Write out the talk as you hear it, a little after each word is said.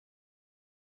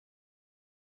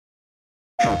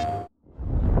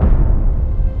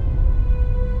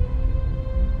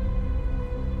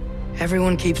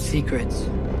Everyone keeps secrets.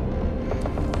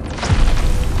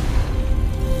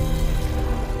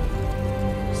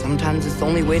 Sometimes it's the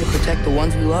only way to protect the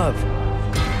ones we love.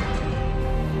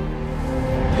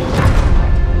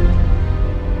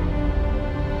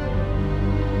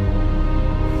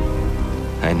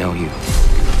 I know you.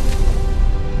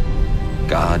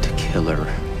 God killer.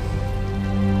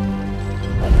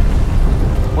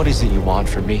 What is it you want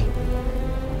from me?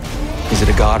 Is it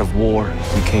a god of war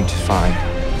you came to find?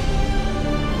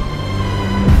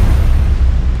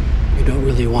 You don't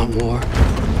really want war,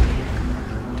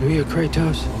 do you,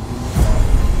 Kratos?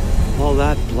 All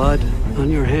that blood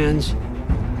on your hands?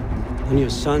 On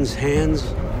your son's hands?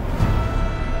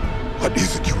 What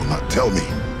is it you will not tell me?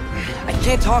 I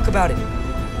can't talk about it,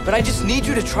 but I just need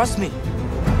you to trust me.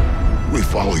 We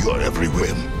follow your every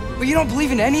whim. But you don't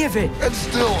believe in any of it. And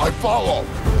still I follow.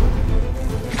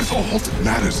 Because all that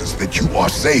matters is that you are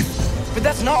safe. But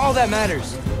that's not all that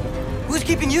matters. Who's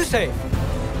keeping you safe?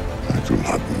 I do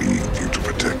not need you to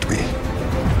protect me.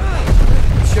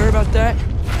 You sure about that?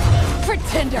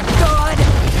 Pretender God!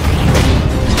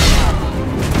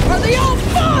 For the old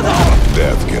father!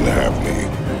 Death can have me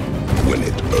when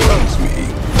it earns me.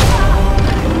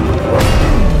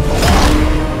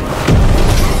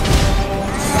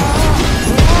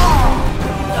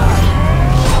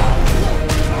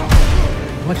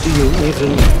 What do you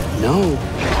even know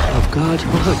of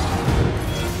Godhood?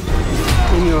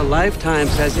 In your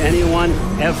lifetimes, has anyone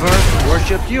ever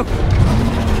worshipped you?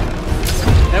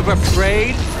 Ever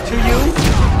prayed to you?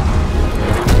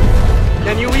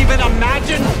 Can you even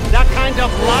imagine that kind of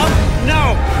love?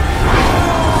 No!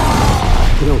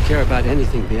 You don't care about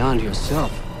anything beyond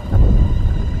yourself.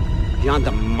 Beyond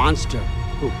the monster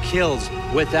who kills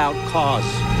without cause.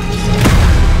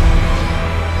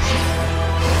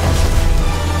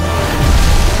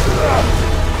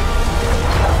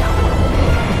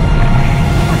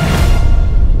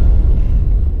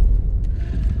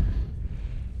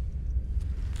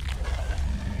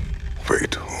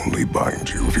 Fate only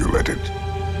binds you if you let it.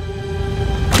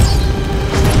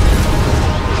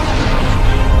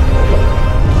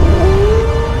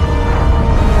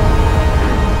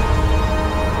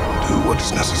 Do what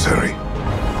is necessary.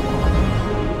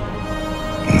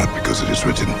 Not because it is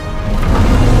written.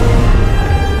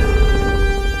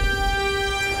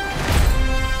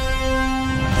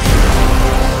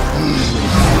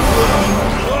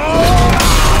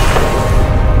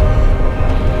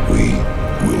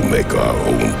 We will make our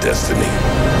own destiny.